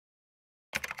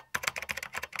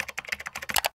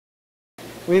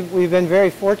We've been very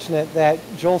fortunate that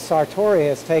Joel Sartori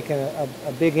has taken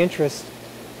a big interest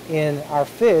in our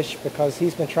fish because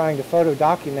he's been trying to photo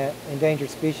document endangered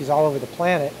species all over the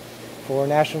planet for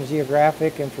National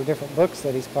Geographic and for different books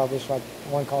that he's published, like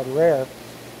one called Rare.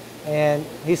 And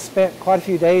he's spent quite a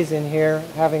few days in here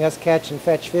having us catch and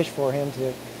fetch fish for him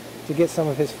to get some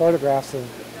of his photographs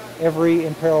of every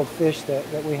imperiled fish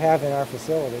that we have in our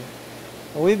facility.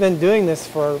 Well, we've been doing this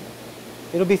for,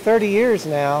 it'll be 30 years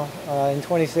now in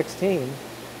 2016,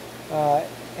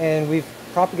 and we've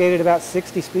propagated about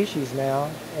 60 species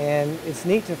now, and it's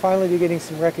neat to finally be getting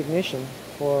some recognition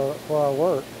for our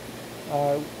work.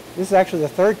 This is actually the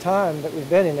third time that we've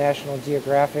been in National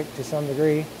Geographic to some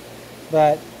degree,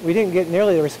 but we didn't get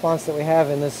nearly the response that we have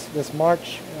in this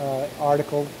March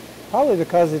article, probably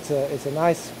because it's a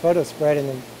nice photo spread in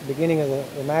the beginning of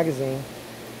the magazine.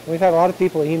 We've had a lot of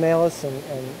people email us and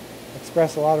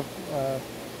express a lot of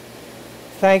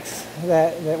thanks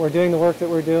that we're doing the work that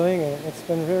we're doing, and it's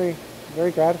been very,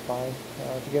 very gratifying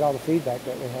to get all the feedback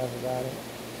that we have about it.